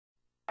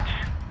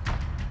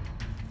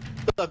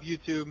What's up,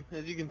 YouTube?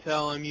 As you can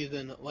tell, I'm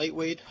using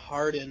lightweight,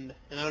 hardened,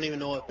 and I don't even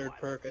know a third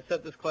perk. I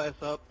set this class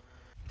up,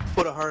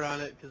 put a heart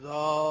on it, because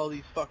all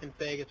these fucking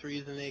faggots were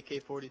using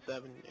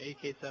AK-47,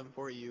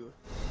 AK-740U,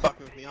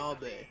 fucking with me all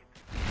day.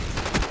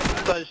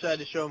 So I decided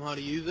to show them how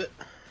to use it.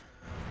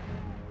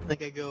 I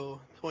think I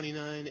go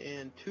 29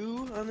 and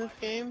 2 on this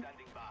game.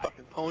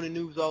 Fucking pwning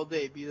noobs all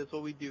day, B. That's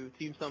what we do.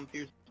 Team Something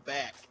Fierce is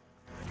back.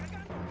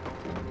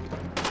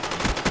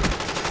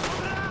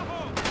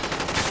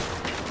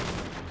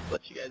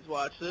 Let you guys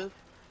watch this.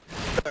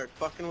 Start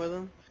fucking with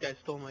him. This guy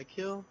stole my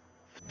kill.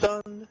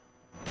 Stunned.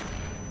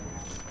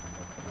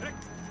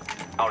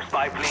 Our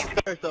spy plane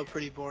Starts out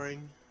pretty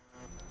boring.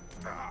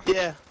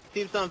 Yeah,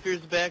 Team Something Fierce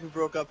is back. We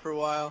broke up for a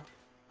while.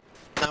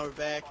 Now we're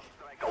back.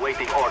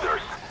 awaiting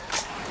orders.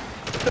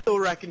 Still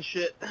wrecking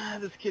shit.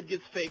 This kid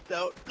gets faked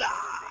out.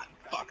 Ah,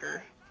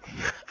 fucker.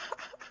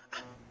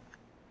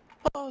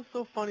 Oh, it's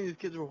so funny. These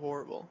kids were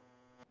horrible.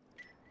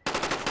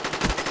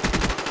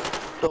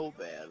 So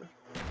bad.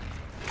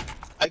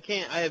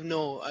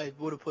 I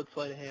would have put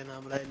sleight of hand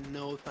on, but I had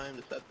no time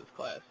to set this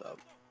class up.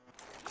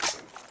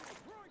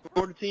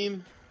 Order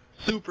team,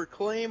 Super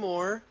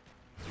Claymore.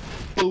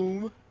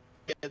 Boom.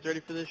 You guys ready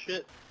for this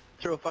shit?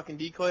 Throw a fucking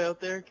decoy out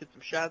there, get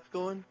some shots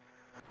going.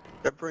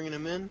 Start bringing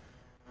them in.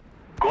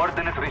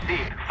 Coordinates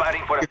received.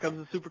 Firing for Here comes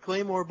the Super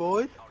Claymore,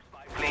 boys.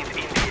 planes in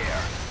the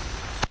air.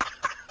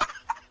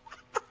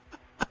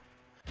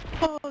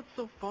 Oh, it's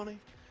so funny.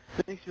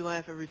 It makes me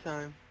laugh every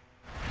time.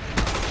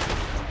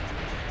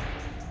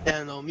 I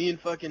don't know, me and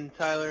fucking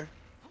Tyler,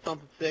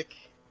 something sick.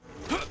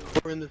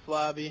 We're in this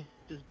lobby,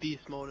 just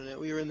beast moding it.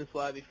 We were in this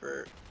lobby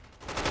for,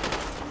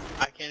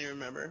 I can't even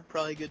remember,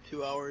 probably a good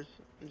 2 hours.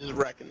 I'm just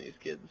wrecking these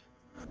kids.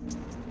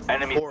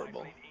 Enemy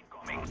Horrible.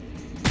 incoming.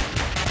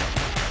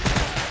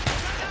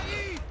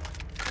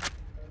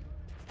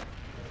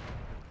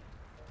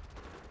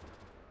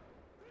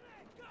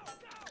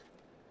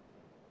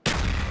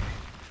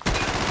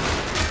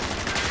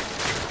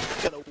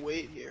 Gotta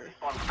wait here.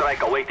 On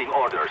strike awaiting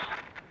orders.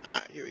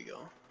 Alright, here we go.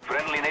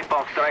 Friendly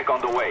napalm strike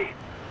on the way.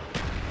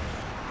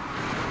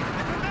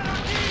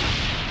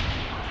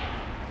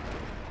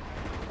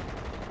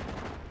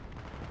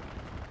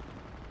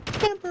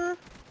 Camper!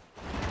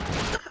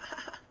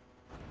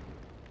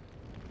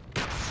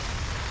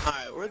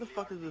 Alright, where the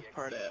fuck is this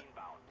part at?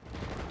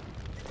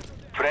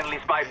 Friendly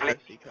spy I plane.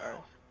 see cars.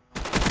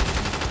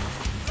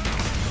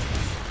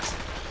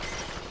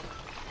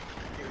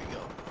 Here we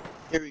go.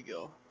 Here we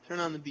go. Turn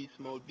on the beast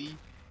mode, B.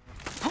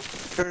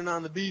 Turn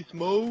on the beast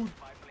mode.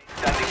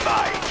 Standing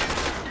by.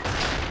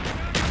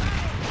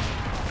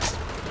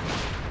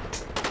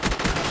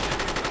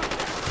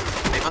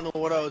 I don't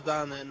know what I was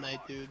on that night,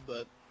 dude,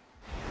 but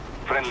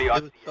Friendly it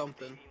on was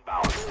something.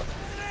 inbound.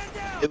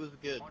 It was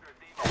good.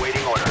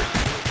 Awaiting orders.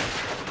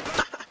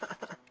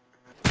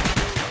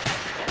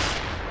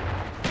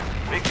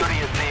 Victory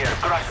is near.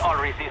 Crush all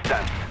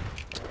resistance.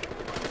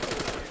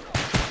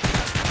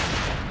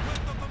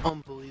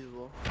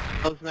 Unbelievable.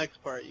 Now this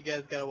next part, you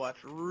guys gotta watch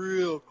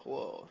real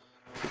close.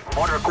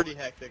 Order Pretty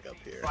hectic up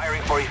here.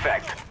 firing for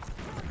effect.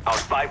 Our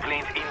spy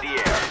planes in the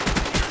air.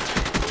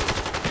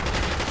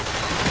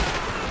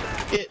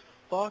 Get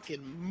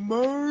fucking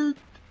murked.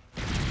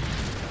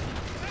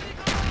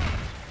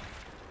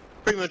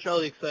 Pretty much all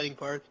the exciting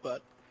parts,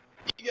 but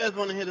if you guys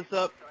want to hit us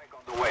up,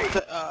 On the way.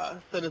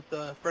 send us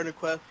a friend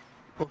request.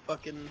 We're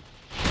fucking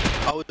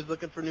always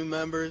looking for new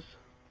members.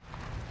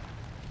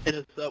 Hit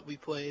us up. We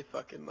play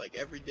fucking like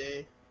every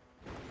day.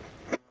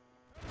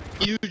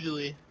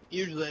 Usually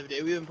every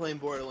day. We've been playing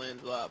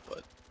Borderlands a lot,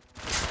 but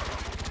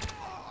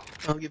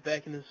I'll get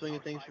back in the swing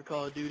of things for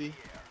Call of Duty.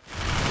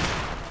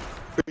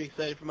 Pretty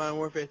excited for Modern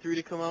Warfare 3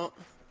 to come out.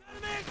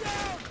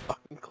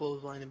 Fucking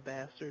clotheslining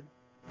bastard.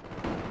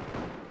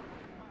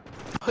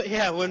 But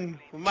yeah, when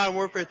Modern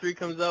Warfare 3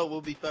 comes out,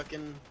 we'll be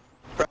fucking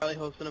probably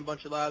hosting a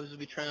bunch of lobbies. We'll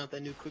be trying out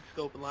that new quick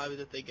scope and lobby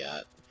that they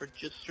got for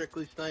just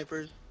strictly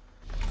snipers.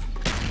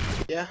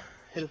 Yeah,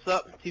 hit us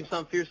up. Team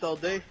Something Fierce all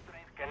day.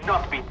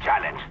 Cannot be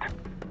challenged.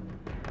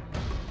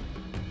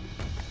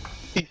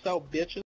 Peace out, bitches.